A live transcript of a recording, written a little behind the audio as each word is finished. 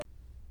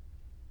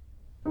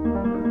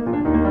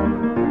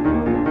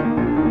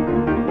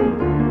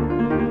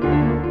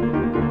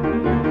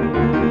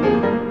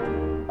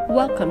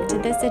to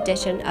this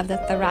edition of the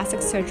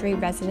Thoracic Surgery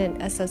Resident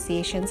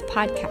Association's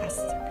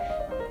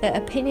podcast. The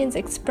opinions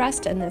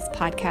expressed in this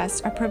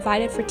podcast are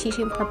provided for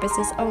teaching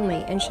purposes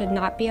only and should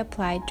not be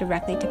applied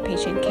directly to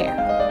patient care.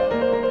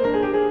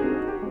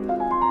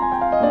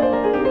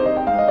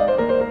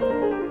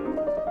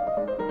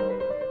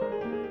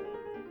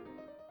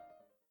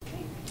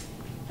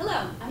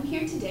 Hello, I'm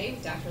here today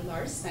with Dr.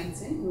 Lars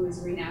Svensson, who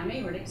is a renowned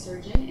aortic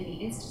surgeon and the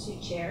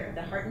Institute Chair of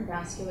the Heart and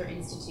Vascular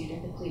Institute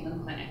at the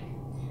Cleveland Clinic.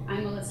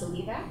 I'm Melissa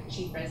Levack,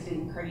 Chief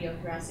Resident in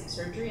Cardiothoracic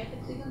Surgery at the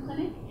Cleveland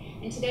Clinic,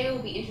 and today I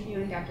will be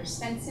interviewing Dr.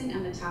 Svensson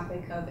on the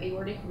topic of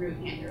aortic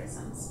root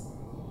aneurysms.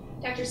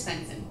 Dr.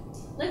 Svensson,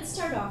 let's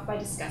start off by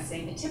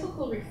discussing a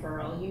typical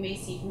referral you may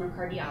see from a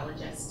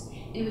cardiologist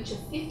in which a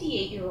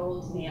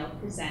 58-year-old male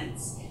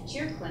presents to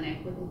your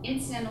clinic with an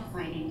incidental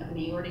finding of an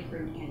aortic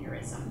root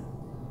aneurysm.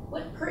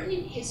 What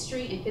pertinent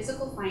history and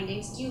physical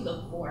findings do you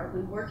look for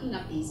when working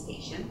up these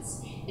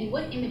patients, and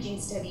what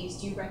imaging studies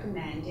do you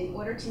recommend in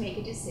order to make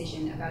a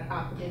decision about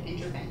operative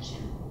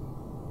intervention?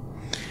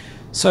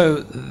 So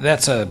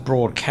that's a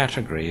broad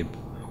category.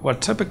 What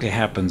typically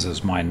happens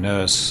is my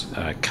nurse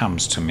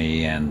comes to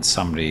me and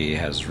somebody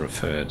has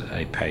referred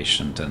a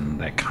patient in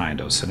that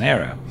kind of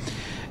scenario.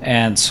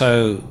 And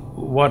so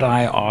what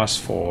I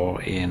ask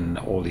for in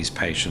all these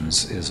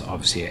patients is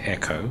obviously an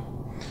echo,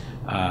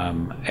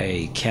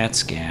 a CAT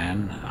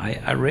scan.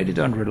 I really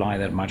don't rely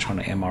that much on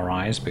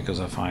MRIs because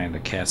I find the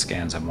CAT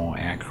scans are more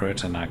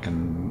accurate and I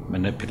can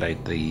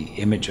manipulate the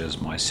images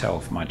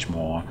myself much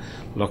more,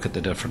 look at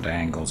the different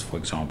angles, for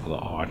example, the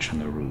arch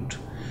and the root.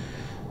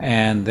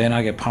 And then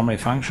I get pulmonary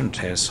function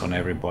tests on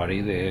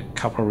everybody. There are a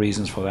couple of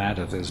reasons for that.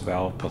 If there's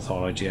valve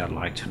pathology, I'd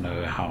like to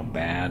know how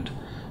bad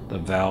the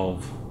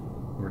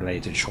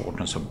valve-related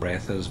shortness of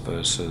breath is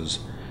versus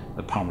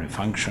the pulmonary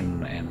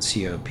function and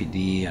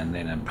COPD. And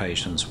then in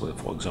patients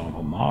with, for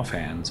example,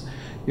 Marfan's,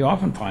 you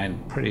often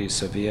find pretty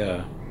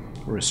severe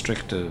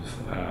restrictions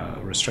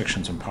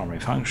in pulmonary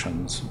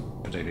functions,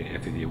 particularly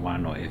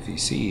FEV1 or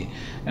FVC,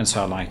 and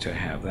so I like to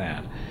have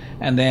that.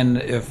 And then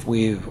if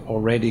we've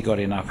already got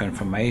enough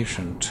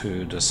information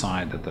to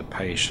decide that the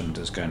patient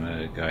is going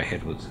to go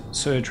ahead with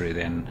surgery,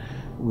 then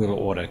we'll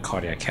order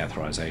cardiac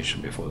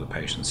catheterization before the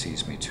patient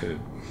sees me too.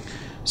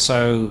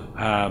 So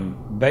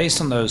based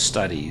on those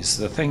studies,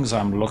 the things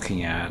I'm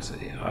looking at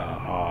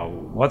are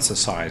what's the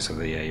size of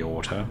the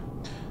aorta,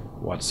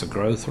 what's the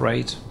growth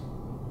rate,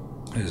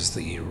 is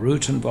the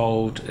root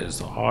involved, is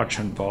the arch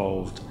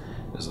involved,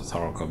 is the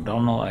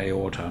thoracoabdominal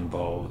aorta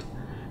involved,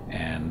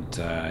 and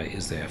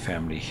is there a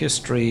family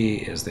history,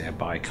 is there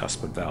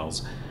bicuspid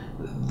valves.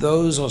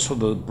 Those are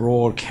sort of the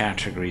broad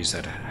categories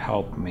that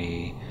help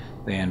me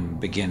then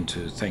begin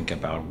to think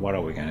about what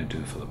are we going to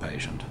do for the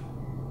patient.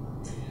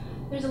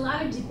 There's a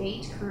lot of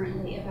debate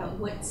currently about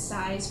what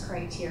size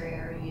criteria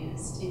are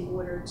used in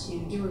order to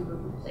do a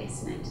root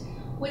replacement.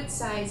 What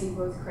size and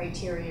growth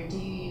criteria do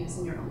you use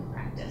in your own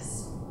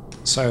practice?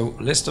 So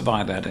let's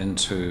divide that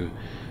into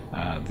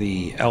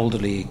the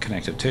elderly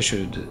connective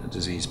tissue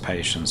disease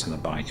patients and the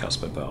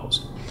bicuspid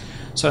valves.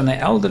 So in the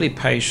elderly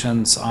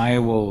patients, I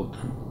will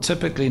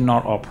typically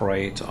not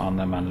operate on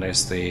them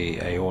unless the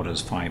aorta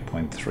is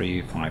 5.3,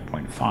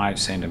 5.5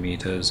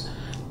 centimeters.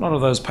 A lot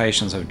of those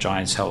patients have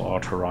giant cell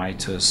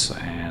arteritis,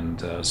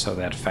 and so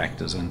that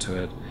factors into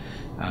it.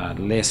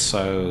 Less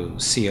so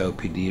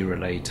COPD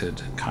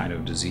related kind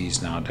of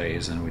disease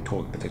nowadays, and we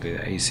talk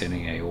particularly the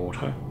ascending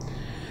aorta.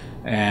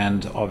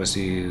 And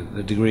obviously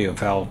the degree of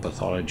valve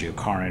pathology or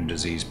coronary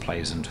disease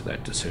plays into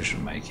that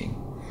decision making.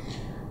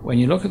 When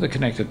you look at the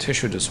connective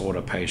tissue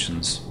disorder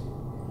patients,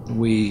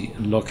 we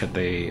look at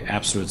the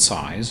absolute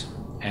size,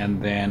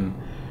 and then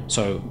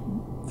so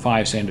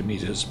 5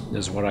 centimeters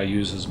is what I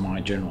use as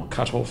my general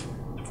cutoff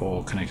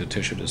for connective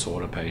tissue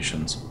disorder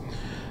patients.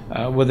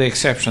 With the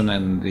exception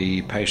in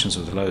the patients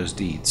with Lowe's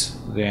Dietz,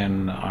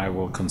 then I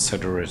will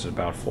consider it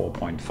about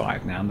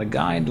 4.5. Now in the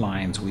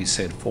guidelines we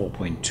said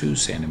 4.2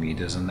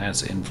 centimeters, and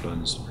that's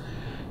influenced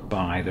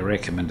by the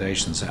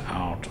recommendations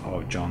out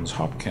of Johns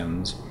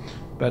Hopkins,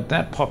 but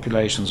that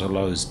populations of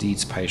Lowe's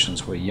Dietz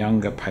patients were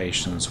younger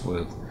patients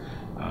with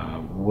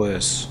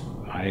worse,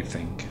 I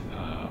think,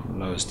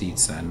 Lowe's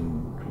Dietz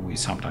than we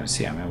sometimes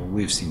see. I mean,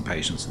 we've seen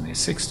patients in their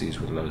 60s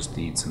with Lowe's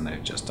Dietz and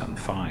they've just done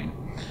fine.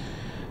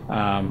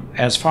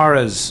 As far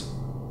as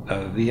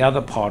the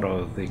other part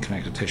of the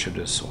connective tissue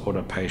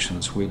disorder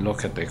patients, we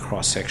look at the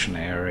cross-section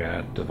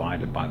area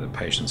divided by the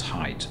patient's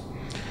height.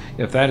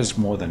 If that is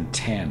more than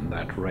 10,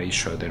 that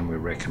ratio, then we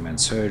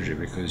recommend surgery,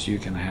 because you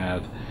can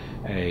have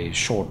a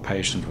short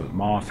patient with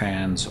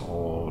Marfan's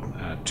or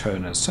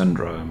Turner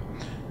syndrome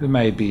who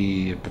may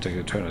be,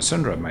 particularly Turner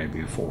syndrome, may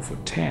be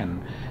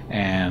 4'10",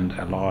 and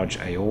a large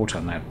aorta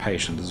in that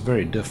patient is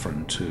very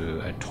different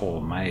to a tall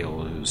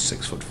male who's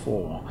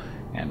 6'4"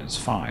 and it's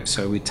 5.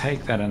 So we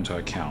take that into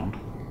account.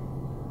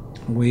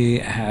 We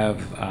have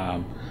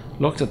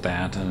looked at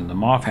that, and in the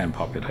Marfan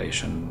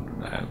population,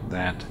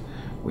 that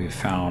we've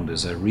found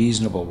is a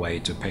reasonable way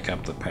to pick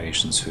up the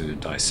patients who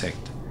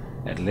dissect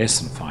at less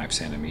than 5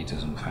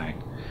 centimeters, in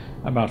fact.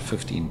 about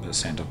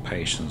 15% of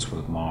patients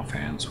with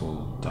Marfan's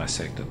will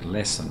dissect at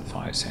less than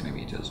 5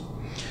 centimeters.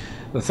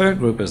 The third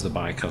group is the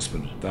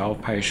bicuspid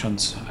valve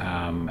patients.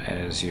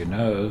 As you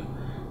know,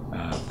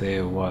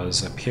 there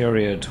was a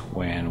period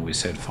when we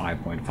said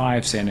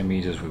 5.5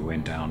 centimeters, we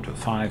went down to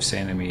 5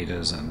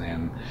 centimeters, and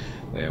then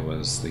there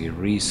was the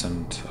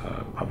recent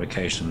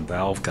publication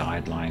valve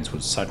guidelines,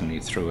 which suddenly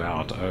threw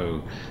out,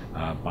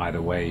 by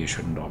the way, you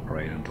shouldn't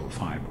operate until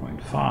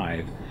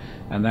 5.5,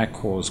 and that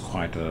caused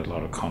quite a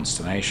lot of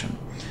consternation.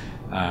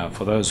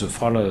 For those who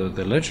follow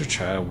the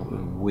literature,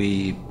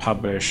 we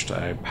published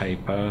a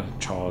paper.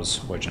 Charles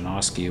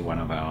Wojnarowski, one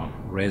of our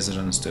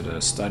residents, did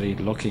a study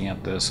looking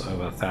at this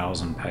over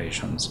 1,000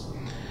 patients.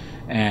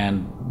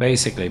 And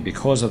basically,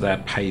 because of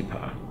that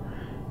paper,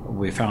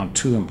 we found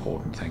two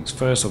important things.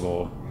 First of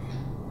all,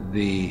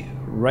 the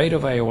rate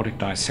of aortic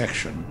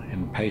dissection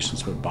in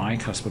patients with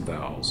bicuspid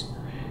valves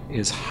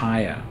is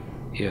higher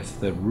if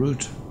the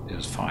root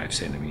is 5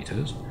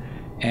 centimeters,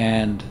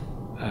 and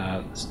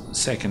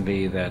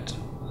secondly, that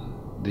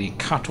the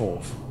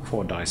cutoff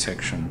for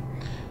dissection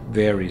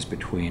varies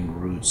between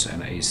roots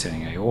and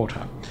ascending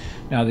aorta.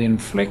 Now, the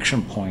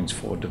inflection points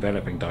for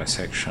developing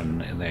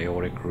dissection in the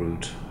aortic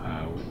root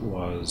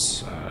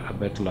was a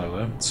bit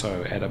lower,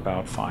 so at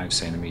about 5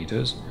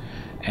 centimeters,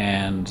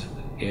 and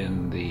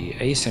in the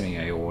ascending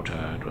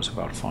aorta it was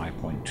about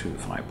 5.2,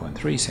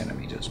 5.3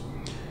 centimeters.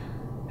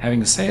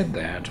 Having said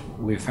that,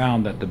 we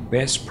found that the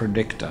best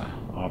predictor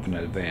of an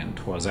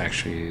event was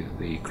actually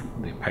the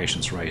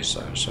patient's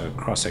ratio, so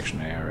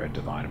cross-section area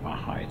divided by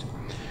height.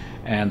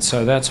 And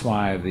so that's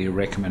why the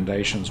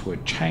recommendations were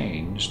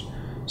changed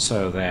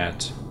so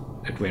that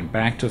it went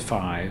back to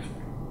 5,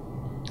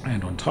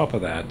 and on top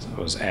of that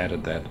was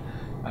added that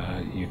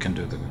you can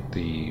do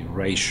the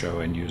ratio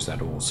and use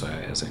that also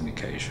as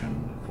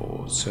indication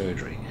for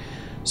surgery.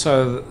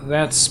 So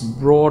that's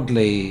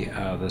broadly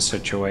the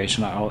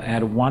situation. I'll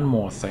add one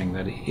more thing,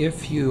 that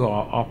if you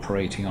are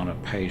operating on a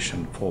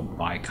patient for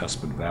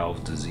bicuspid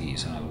valve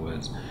disease, in other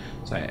words,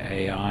 say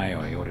AI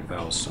or aortic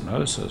valve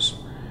stenosis,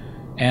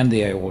 and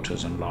the aorta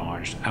is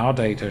enlarged, our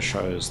data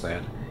shows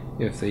that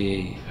if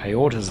the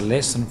aorta is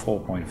less than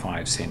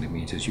 4.5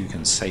 centimeters, you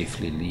can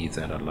safely leave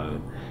that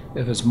alone.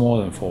 If it's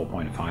more than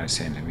 4.5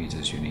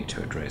 centimeters, you need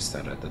to address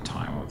that at the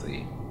time of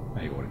the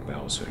aortic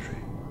valve surgery.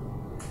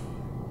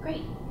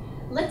 Great.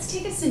 Let's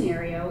take a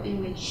scenario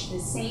in which the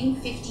same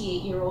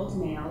 58-year-old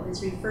male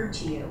is referred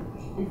to you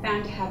and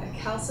found to have a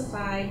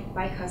calcified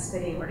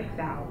bicuspid aortic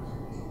valve,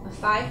 a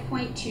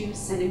 5.2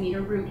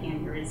 centimeter root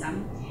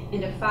aneurysm,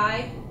 and a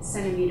 5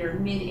 centimeter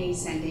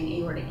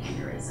mid-ascending aortic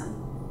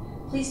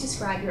aneurysm. Please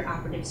describe your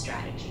operative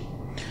strategy.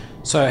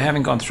 So,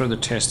 having gone through the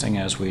testing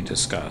as we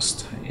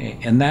discussed,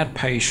 in that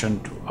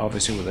patient,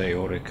 obviously with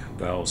aortic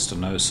valve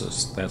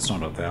stenosis, that's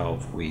not a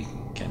valve we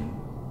can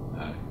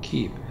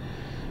keep.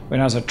 When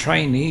I was a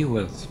trainee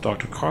with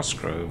Dr.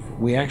 Cosgrove,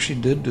 we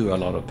actually did do a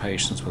lot of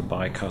patients with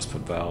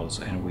bicuspid valves,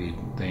 and we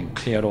then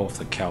cleared off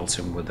the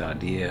calcium with the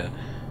idea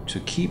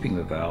to keeping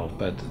the valve,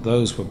 but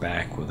those were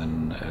back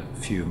within a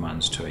few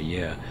months to a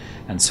year,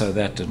 and so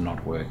that did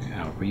not work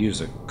out. We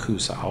used a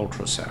CUSA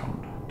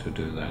ultrasound to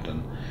do that,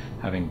 and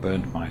having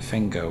burnt my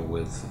finger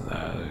with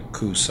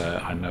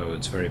CUSA, I know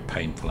it's very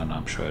painful, and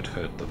I'm sure it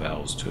hurt the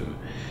valves too,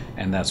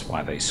 and that's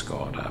why they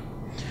scarred up.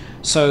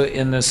 So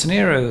in the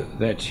scenario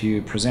that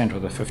you present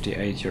with a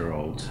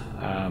 58-year-old,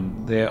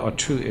 there are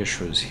two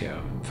issues here.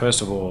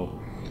 First of all,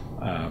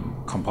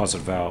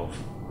 composite valve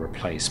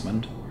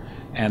replacement,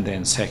 and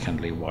then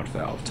secondly, what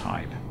valve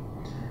type.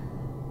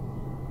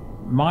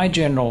 My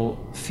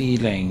general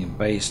feeling,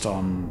 based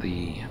on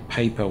the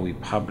paper we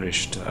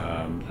published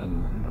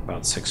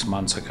about 6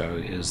 months ago,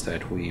 is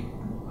that we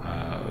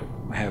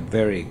have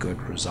very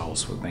good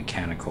results with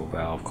mechanical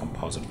valve,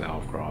 composite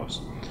valve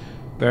grafts.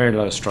 Very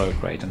low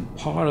stroke rate, and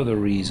part of the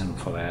reason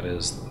for that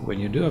is when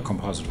you do a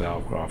composite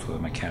valve graft with a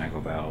mechanical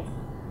valve,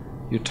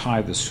 you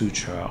tie the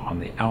suture on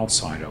the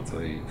outside of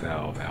the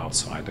valve,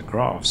 outside the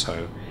graft,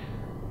 so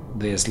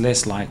there's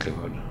less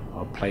likelihood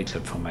of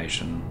platelet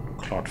formation,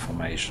 clot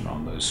formation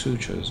on those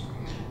sutures.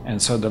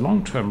 And so the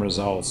long-term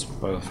results,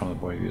 both from the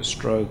point of view of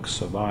stroke,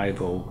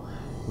 survival,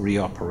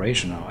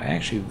 reoperation, are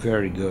actually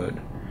very good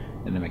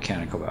in the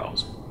mechanical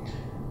valves.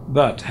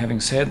 But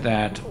having said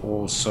that,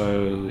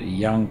 also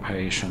young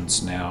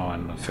patients now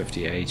and a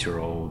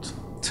 58-year-old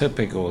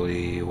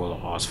typically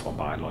will ask for a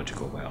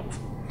biological valve.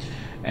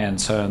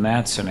 And so in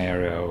that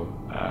scenario,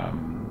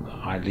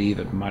 I leave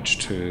it much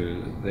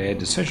to their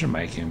decision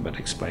making, but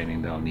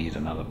explaining they'll need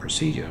another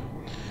procedure.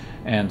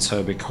 And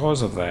so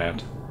because of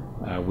that,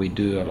 we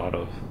do a lot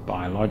of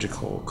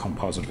biological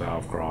composite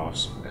valve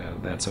grafts.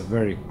 That's a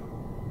very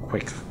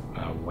quick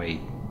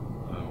weight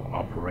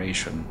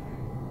operation.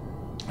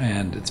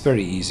 And it's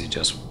very easy,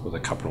 just with a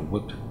couple of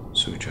whip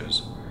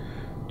sutures,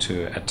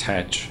 to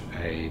attach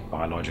a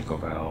biological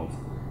valve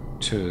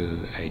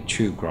to a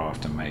tube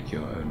graft and make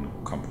your own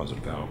composite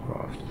valve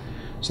graft.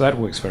 So that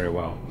works very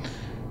well.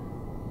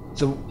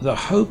 The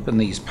hope in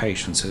these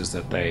patients is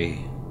that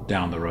they,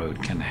 down the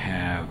road, can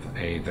have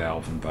a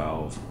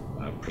valve-in-valve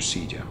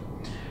procedure.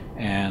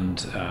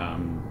 And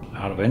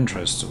out of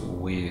interest,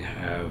 we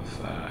have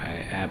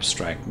an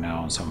abstract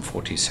now on some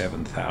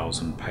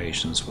 47,000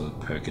 patients with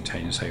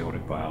percutaneous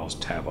aortic valves,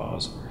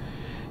 TAVRs.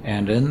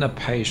 And in the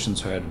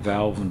patients who had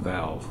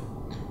valve-in-valve,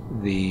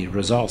 the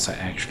results are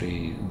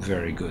actually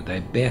very good. They're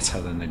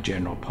better than the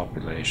general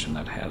population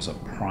that has a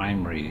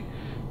primary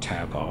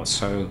TAVR.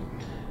 So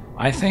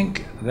I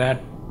think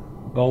that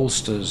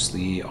bolsters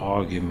the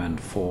argument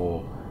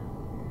for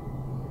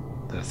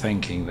the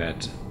thinking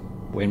that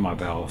when my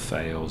valve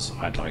fails,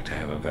 I'd like to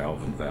have a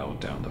valve-in-valve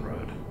down the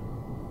road.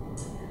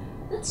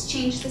 Let's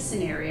change the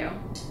scenario.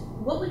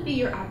 What would be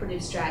your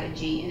operative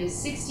strategy in a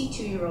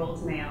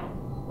 62-year-old male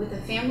with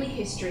a family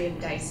history of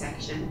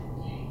dissection,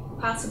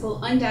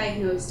 possible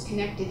undiagnosed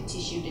connective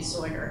tissue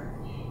disorder,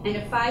 and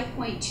a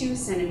 5.2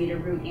 centimeter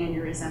root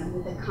aneurysm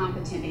with a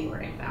competent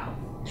aortic valve?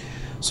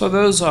 So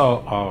those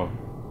are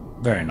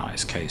very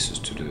nice cases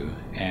to do,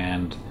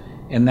 and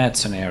in that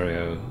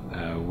scenario,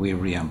 we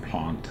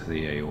reimplant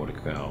the aortic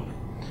valve.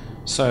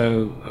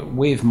 So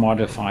we've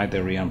modified the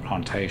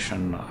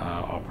reimplantation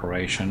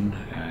operation,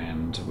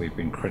 and we've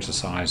been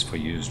criticized for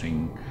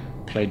using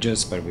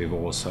pledges, but we've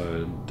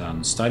also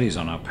done studies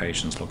on our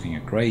patients looking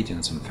at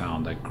gradients and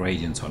found that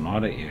gradients are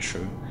not an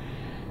issue.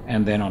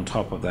 And then on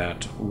top of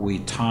that, we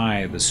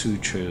tie the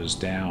sutures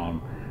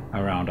down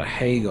around a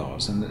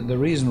Hay-Gauze. And the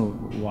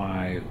reason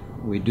why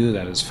we do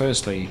that is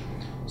firstly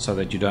so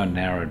that you don't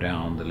narrow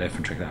down the left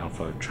ventricular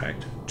outflow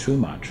tract too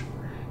much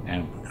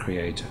and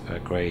create a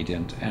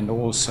gradient, and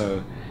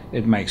also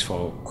it makes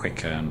for a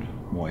quicker and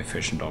more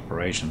efficient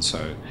operation.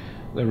 So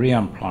the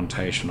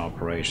reimplantation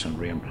operation,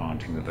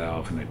 reimplanting the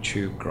valve in a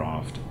tube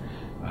graft,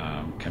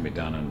 can be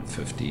done in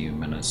 50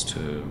 minutes to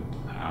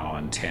an hour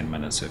and 10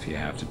 minutes if you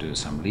have to do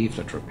some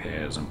leaflet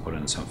repairs and put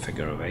in some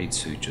figure-of-8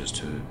 sutures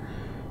to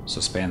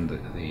suspend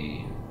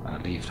the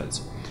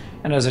leaflets.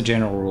 And as a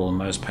general rule,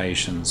 most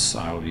patients,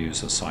 I'll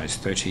use a size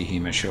 30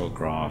 HemoShield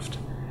graft,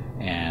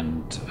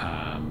 and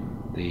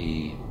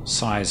the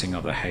sizing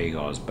of the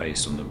Hay-Gauze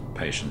based on the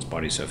patient's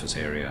body surface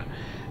area,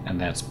 and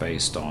that's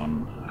based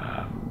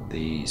on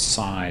the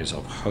size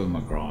of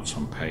homografts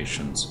from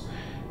patients.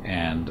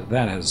 And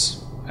that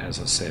has,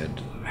 as I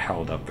said,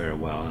 held up very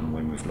well, and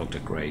when we've looked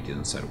at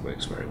gradients, that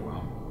works very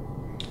well.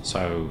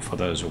 So for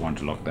those who want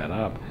to look that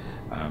up,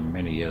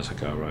 many years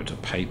ago I wrote a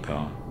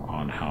paper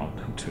on how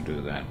to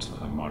do that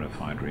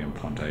modified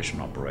reimplantation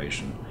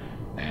operation,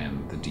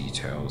 and the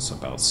details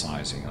about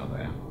sizing are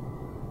there.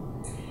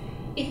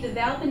 If the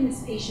valve in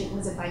this patient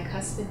was a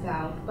bicuspid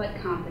valve but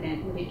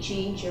competent, would it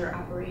change your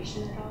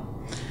operation at all?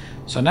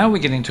 So now we're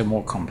getting to a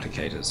more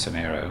complicated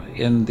scenario.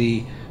 In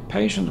the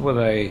patient with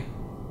a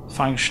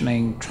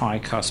functioning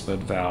tricuspid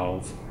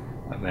valve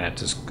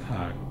that is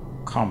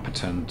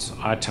competent,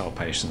 I tell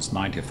patients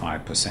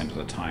 95% of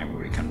the time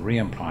we can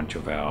reimplant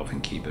your valve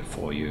and keep it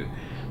for you.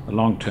 The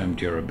long-term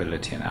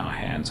durability in our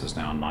hands is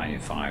now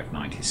 95,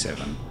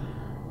 97%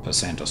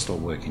 are still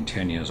working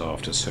 10 years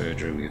after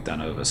surgery. We've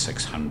done over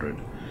 600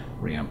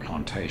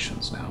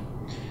 reimplantations now.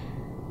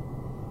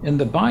 In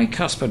the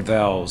bicuspid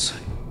valves,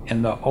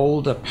 in the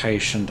older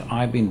patient,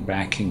 I've been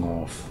backing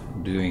off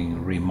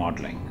doing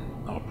remodeling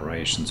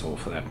operations, or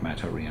for that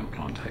matter,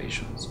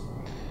 reimplantations.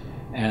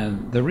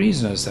 And the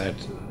reason is that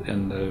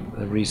in the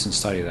recent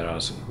study that I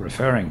was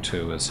referring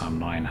to with some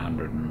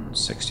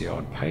 960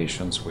 odd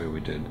patients where we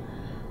did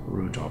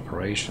root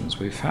operations,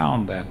 we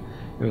found that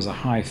there was a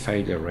high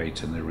failure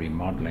rate in the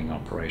remodeling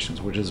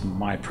operations, which is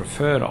my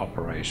preferred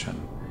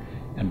operation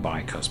in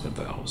bicuspid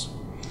valves.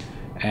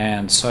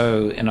 And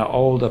so in an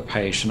older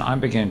patient, I'm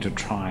beginning to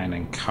try and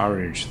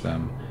encourage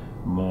them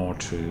more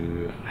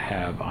to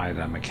have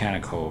either a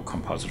mechanical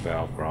composite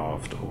valve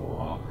graft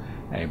or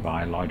a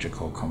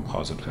biological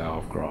composite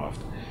valve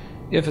graft.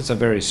 If it's a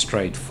very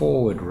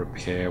straightforward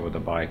repair with a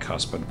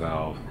bicuspid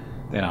valve,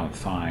 then I'm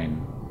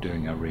fine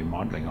doing a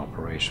remodeling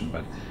operation,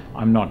 but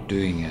I'm not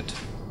doing it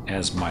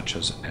as much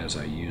as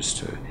I used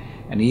to.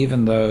 And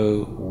even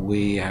though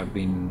we have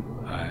been,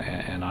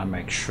 and I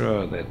make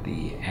sure that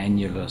the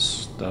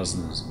annulus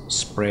doesn't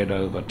spread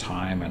over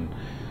time, and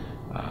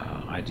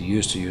I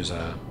used to use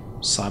a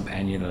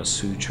subannular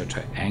suture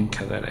to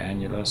anchor that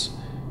annulus.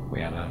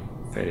 We had a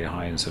fairly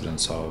high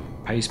incidence of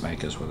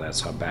pacemakers with that,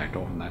 so I backed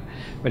off on that.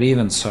 But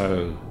even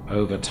so,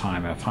 over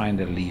time, I find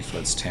the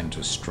leaflets tend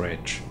to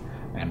stretch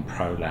and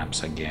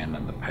prolapse again,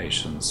 and the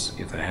patients,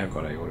 if they have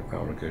got aortic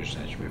valve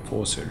regurgitation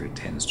before surgery,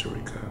 tends to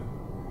recur.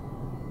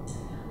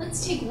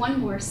 Let's take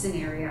one more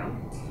scenario.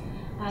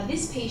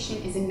 This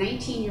patient is a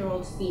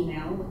 19-year-old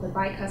female with a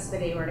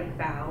bicuspid aortic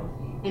valve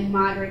and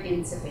moderate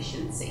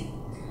insufficiency.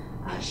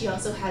 She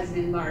also has an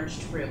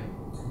enlarged root.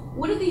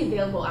 What are the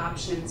available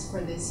options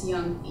for this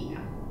young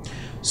female?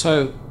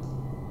 So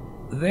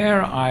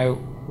there I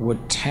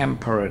would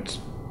temper it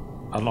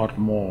a lot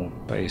more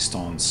based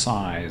on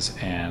size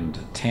and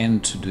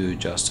tend to do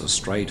just a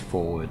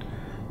straightforward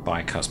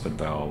bicuspid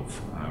valve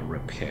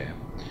repair.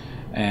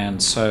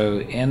 And so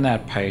in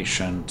that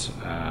patient,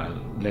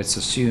 let's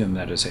assume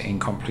that it's an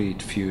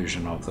incomplete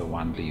fusion of the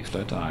one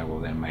leaflet. I will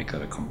then make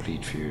that a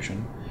complete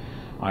fusion.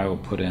 I will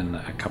put in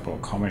a couple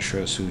of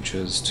commissure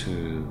sutures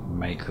to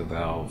make the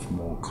valve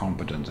more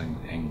competent and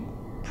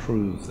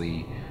improve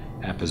the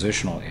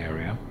appositional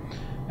area,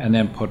 and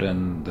then put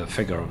in the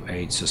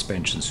figure-of-8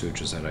 suspension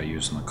sutures that I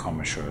use in the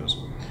commissures.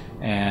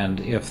 And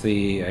if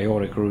the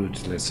aortic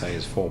root, let's say,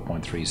 is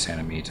 4.3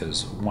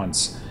 centimeters,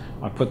 once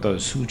I put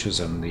those sutures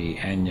in, the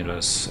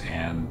annulus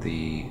and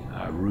the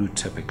root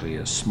typically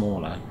is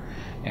smaller,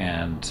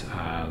 and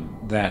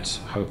that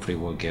hopefully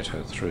will get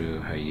her through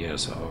her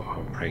years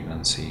of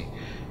pregnancy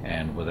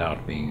and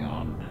without being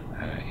on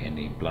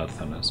any blood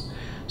thinners.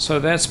 So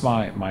that's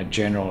my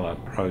general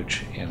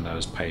approach in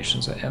those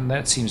patients, and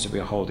that seems to be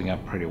holding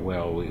up pretty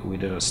well. We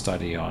did a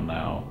study on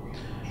our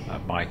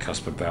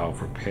bicuspid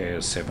valve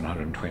repairs,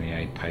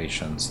 728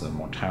 patients. The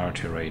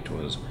mortality rate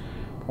was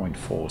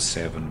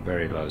 0.47,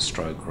 very low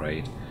stroke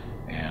rate,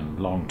 and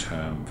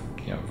long-term,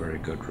 very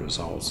good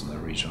results in the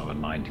region of a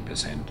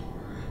 90%.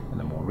 In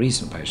the more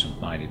recent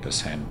patients,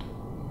 90%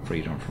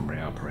 freedom from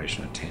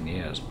reoperation at 10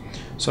 years.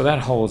 So that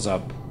holds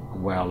up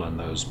well in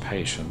those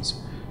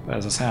patients. But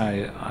as I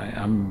say,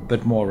 I'm a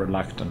bit more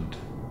reluctant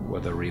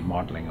with a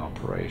remodeling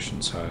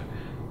operation, so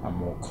I'm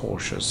more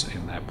cautious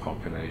in that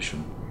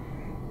population.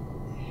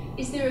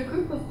 Is there a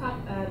group of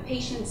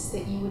patients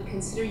that you would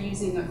consider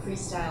using a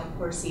freestyle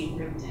porcine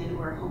root and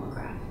or a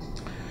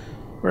homograft?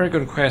 Very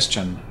good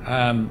question.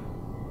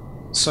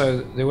 So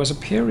there was a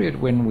period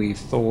when we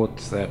thought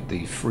that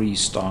the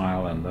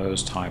freestyle and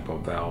those type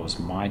of valves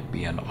might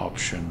be an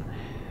option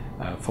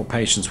for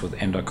patients with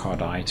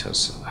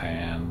endocarditis,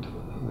 and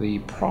the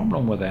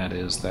problem with that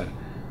is that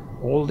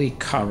all the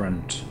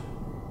current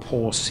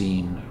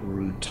porcine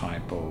root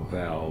type of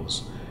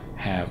valves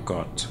have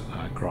got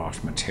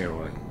graft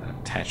material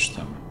attached to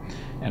them,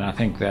 and I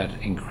think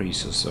that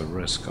increases the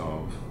risk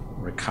of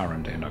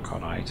recurrent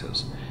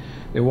endocarditis.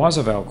 There was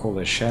a valve called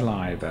a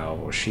Sheili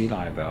valve or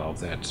Sheili valve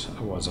that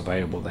was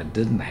available that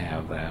didn't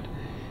have that.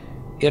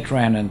 It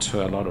ran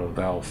into a lot of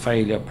valve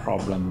failure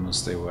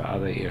problems, there were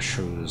other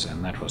issues,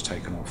 and that was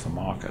taken off the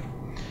market.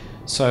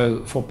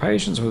 So for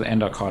patients with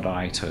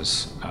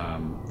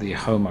endocarditis, the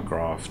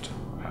homograft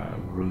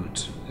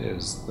route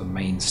is the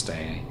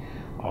mainstay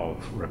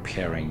of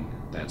repairing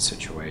that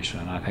situation,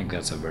 and I think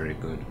that's a very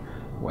good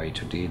way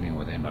to dealing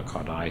with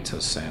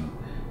endocarditis, and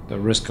the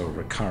risk of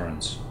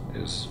recurrence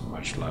is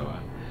much lower.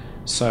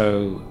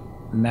 So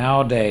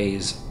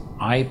nowadays,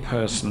 I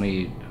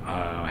personally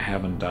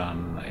haven't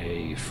done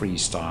a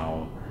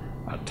freestyle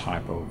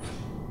type of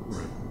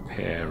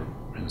repair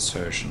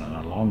insertion in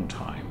a long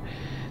time.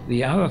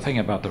 The other thing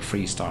about the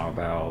freestyle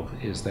valve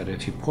is that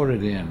if you put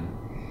it in,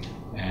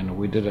 and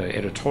we did an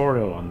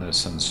editorial on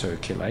this in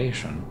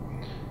Circulation,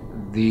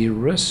 the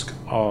risk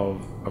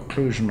of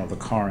occlusion of the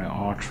coronary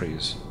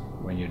arteries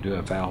when you do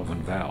a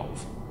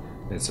valve-in-valve,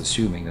 that's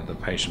assuming that the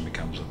patient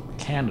becomes a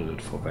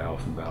candidate for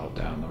valve-in-valve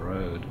down the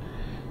road,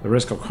 the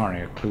risk of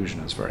coronary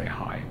occlusion is very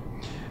high.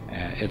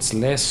 It's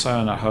less so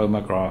in a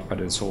homograft, but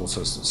it's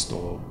also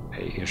still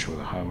an issue with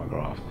a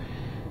homograft.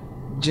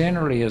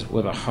 Generally, as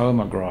with a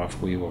homograft,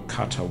 we will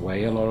cut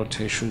away a lot of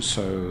tissue,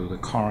 so the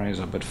coronary is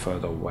a bit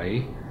further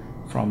away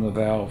from the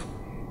valve.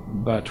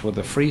 But with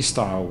the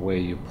freestyle, where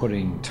you're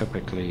putting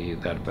typically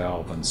that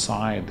valve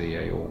inside the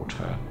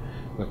aorta,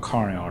 the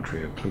coronary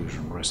artery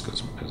occlusion risk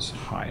is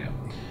higher.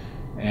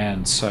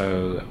 And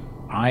so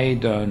I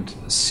don't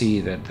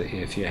see that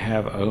if you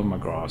have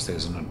homografts,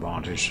 there's an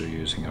advantage to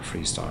using a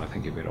freestyle. I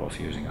think you're better off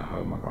using a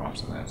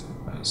homograft in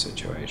that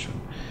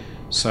situation.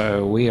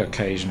 So we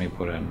occasionally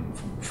put in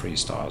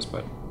freestyles,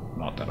 but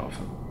not that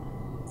often.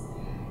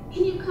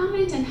 Can you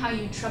comment on how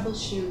you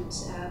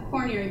troubleshoot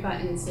coronary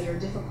buttons that are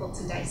difficult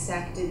to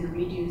dissect in a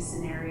redo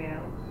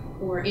scenario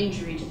or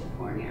injury to the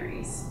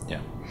coronaries?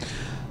 Yeah.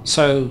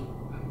 So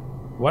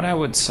what I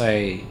would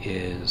say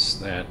is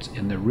that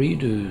in the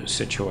redo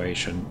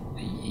situation,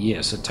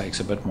 yes, it takes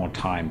a bit more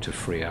time to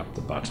free up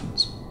the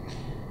buttons.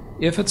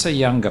 If it's a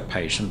younger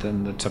patient,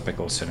 then the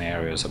typical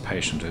scenario is a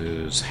patient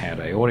who's had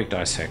aortic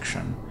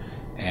dissection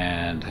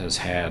and has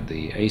had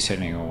the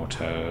ascending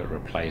aorta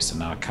replaced and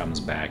now comes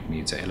back,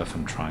 needs an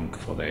elephant trunk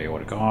for the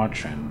aortic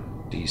arch and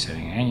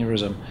descending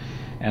aneurysm,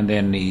 and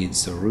then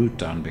needs the root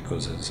done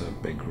because it's a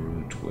big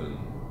root with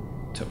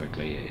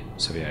typically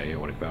severe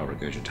aortic valve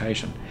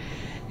regurgitation.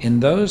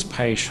 In those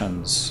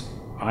patients,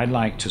 I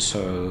like to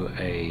sew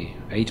a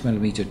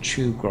 8mm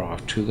tube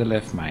graft to the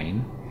left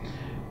main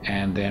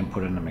and then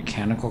put in a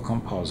mechanical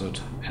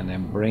composite and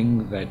then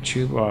bring that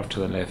tube graft to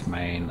the left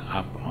main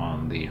up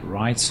on the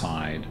right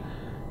side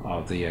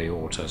of the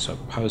aorta, so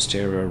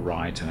posterior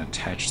right, and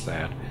attach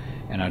that,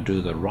 and I do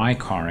the right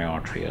coronary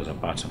artery as a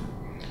button.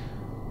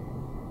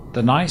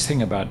 The nice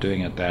thing about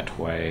doing it that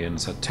way, and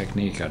it's a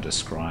technique I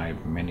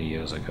described many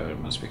years ago, it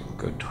must be a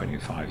good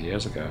 25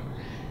 years ago,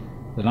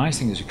 the nice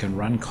thing is you can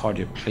run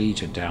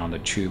cardioplegia down the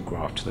tube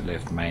graft to the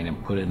left main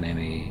and put in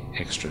any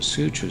extra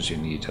sutures you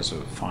need as a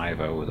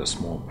 5-0 with a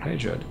small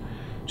pledget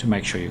to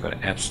make sure you've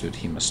got absolute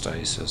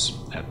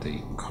hemostasis at the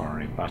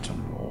coronary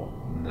button, or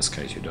in this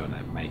case you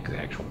don't make the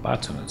actual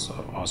button, it's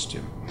an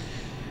ostium.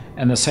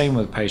 And the same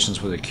with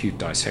patients with acute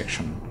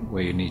dissection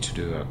where you need to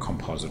do a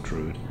composite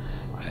root.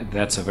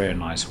 that's a very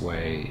nice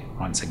way,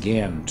 once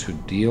again, to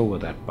deal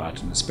with that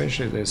button,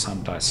 especially if there's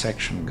some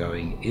dissection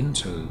going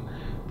into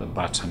the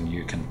button.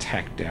 You can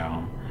tack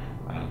down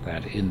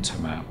that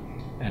intima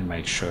and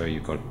make sure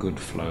you've got good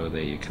flow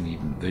there. You can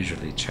even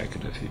visually check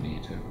it if you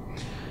need to.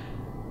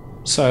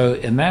 So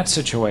in that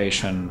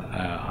situation,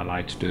 I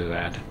like to do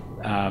that.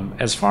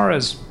 As far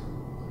as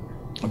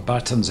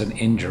buttons and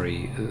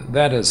injury,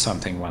 that is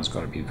something one's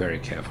got to be very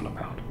careful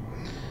about.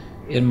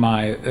 In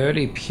my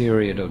early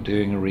period of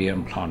doing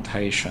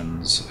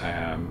reimplantations,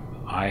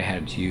 I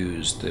had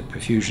used the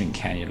perfusion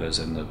cannulas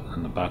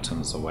in the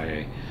buttons the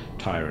way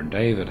Tyra and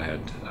David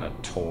had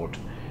taught,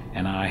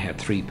 and I had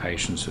 3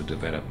 patients who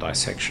developed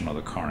dissection of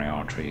the coronary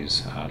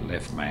arteries,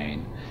 left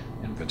main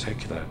in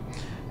particular,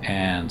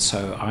 and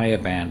so I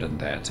abandoned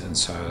that, and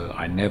so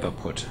I never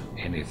put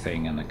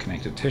anything in the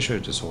connective tissue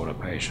disorder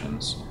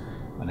patients.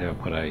 I never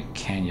put a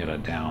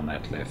cannula down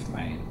that left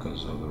main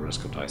because of the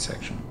risk of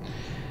dissection.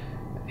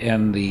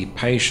 In the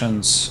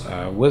patients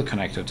with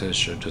connective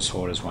tissue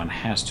disorders, one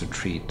has to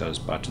treat those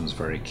buttons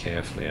very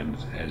carefully, and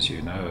as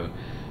you know,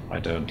 I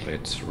don't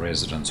let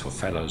residents or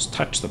fellows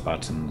touch the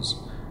buttons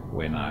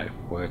when I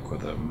work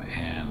with them,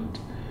 and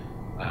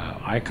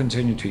I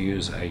continue to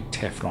use a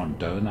Teflon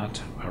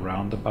donut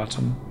around the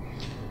button.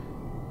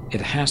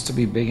 It has to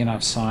be big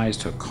enough size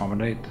to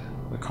accommodate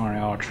the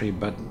coronary artery,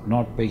 but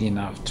not big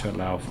enough to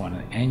allow for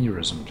an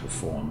aneurysm to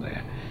form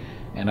there.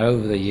 And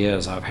over the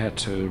years, I've had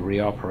to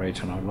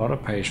reoperate on a lot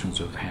of patients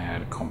who've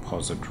had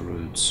composite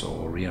roots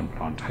or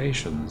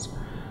reimplantations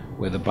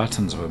where the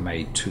buttons were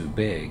made too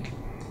big,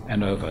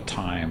 and over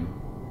time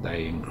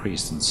they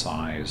increased in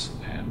size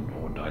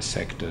or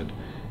dissected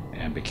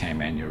and became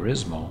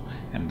aneurysmal,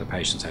 and the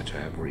patients had to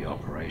have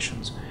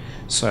reoperations.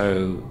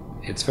 So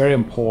it's very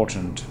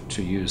important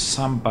to use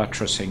some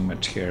buttressing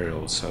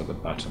material so the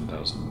button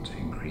doesn't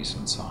increase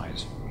in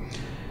size.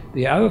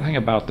 The other thing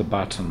about the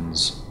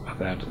buttons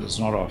that is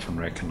not often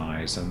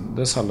recognized, and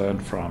this I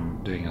learned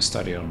from doing a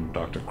study on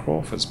Dr.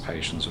 Crawford's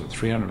patients, with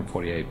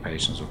 348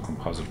 patients with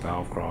composite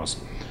valve grafts,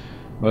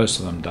 most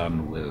of them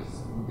done with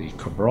the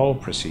Cabral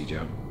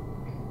procedure,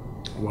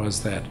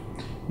 was that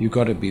you've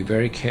got to be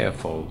very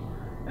careful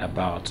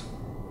about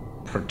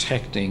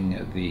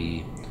protecting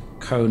the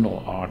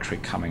conal artery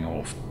coming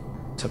off,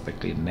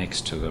 typically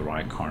next to the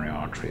right coronary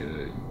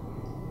artery,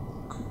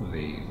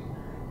 the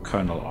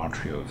conal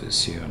artery of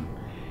Viscion.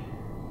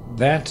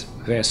 That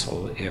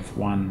vessel, if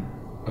one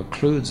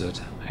occludes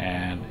it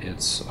and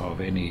it's of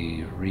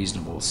any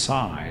reasonable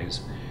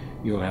size,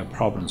 you'll have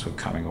problems with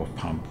coming off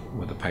pump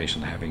with the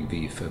patient having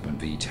VFib and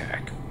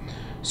VTAC.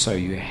 So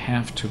you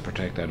have to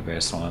protect that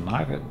vessel, and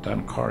I've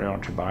done coronary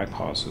artery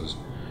bypasses,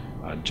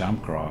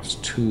 jump grafts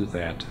to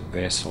that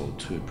vessel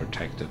to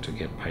protect it, to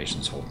get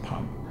patients off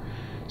pump.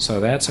 So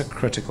that's a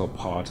critical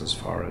part as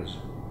far as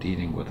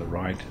dealing with the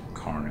right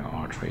coronary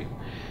artery.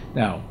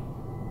 Now,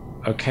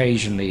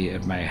 occasionally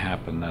it may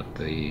happen that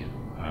the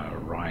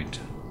right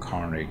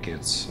coronary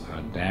gets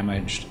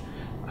damaged.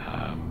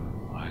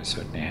 I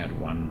certainly had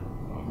one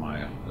of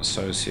my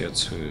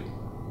associates who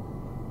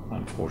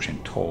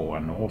unfortunately tore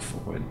one off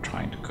when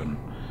trying to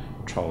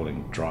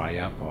controlling dry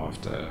up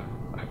after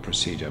a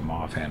procedure, a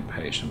Marfan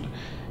patient,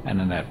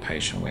 and in that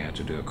patient we had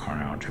to do a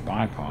coronary artery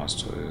bypass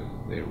to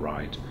the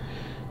right.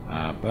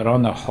 But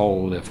on the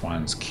whole, if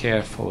one's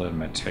careful and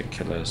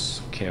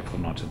meticulous, careful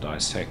not to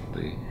dissect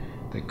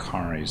the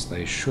coronaries,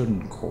 they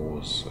shouldn't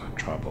cause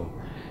trouble.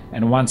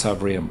 And once I've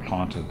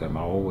reimplanted them,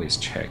 I always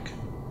check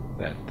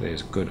that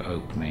there's good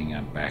opening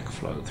and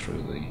backflow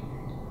through the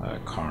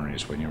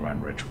coronaries when you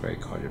run retrograde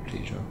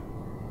cardioplegia.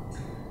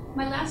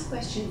 My last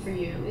question for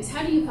you is,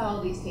 how do you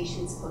follow these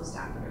patients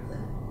post-operatively?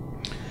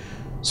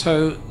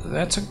 So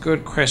that's a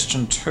good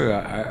question too.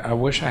 I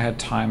wish I had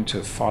time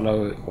to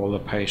follow all the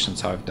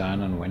patients I've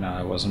done, and when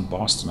I was in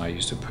Boston I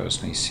used to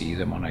personally see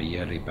them on a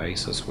yearly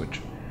basis, which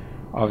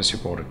obviously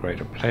brought a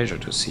greater pleasure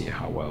to see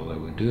how well they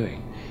were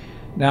doing.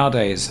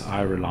 Nowadays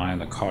I rely on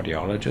the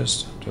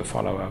cardiologist to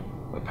follow up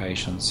the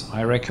patients.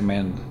 I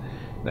recommend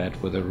that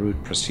with the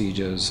root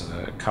procedures,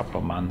 a couple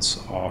of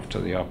months after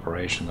the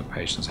operation, the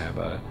patients have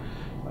a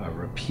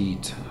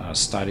repeat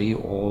study.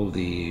 All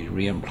the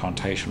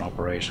reimplantation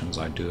operations,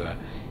 I do a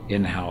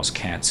in-house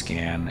CAT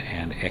scan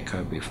and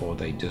echo before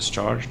they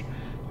discharged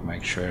to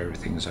make sure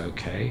everything's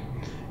okay.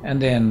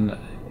 And then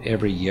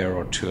every year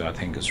or two I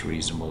think it's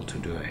reasonable to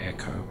do an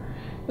echo.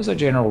 As a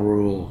general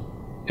rule,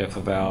 if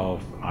a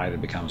valve either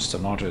becomes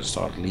stenotic,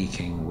 start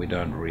leaking, we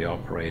don't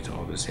reoperate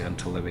obviously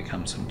until they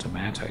become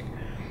symptomatic.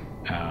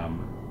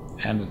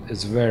 And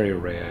it's very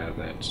rare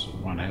that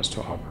one has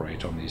to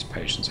operate on these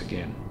patients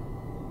again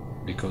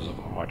because of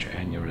arch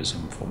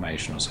aneurysm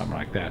formation or something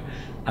like that,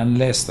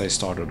 unless they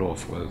started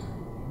off with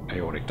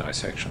aortic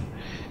dissection.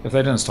 If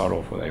they didn't start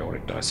off with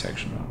aortic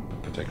dissection,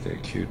 particularly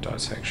acute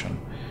dissection,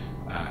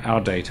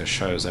 our data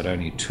shows that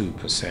only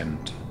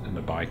 2% in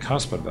the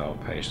bicuspid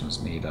valve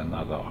patients need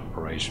another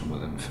operation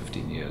within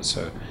 15 years,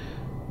 so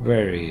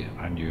very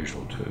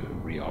unusual to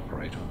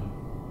reoperate on them.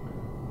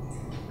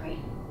 Great.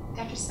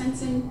 Dr.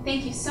 Svensson,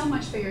 thank you so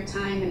much for your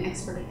time and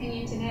expert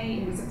opinion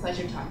today. It was a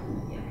pleasure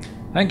talking with you.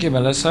 Thank you,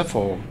 Melissa,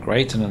 for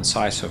great and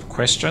incisive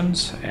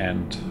questions,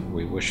 and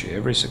we wish you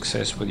every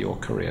success with your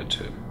career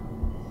too.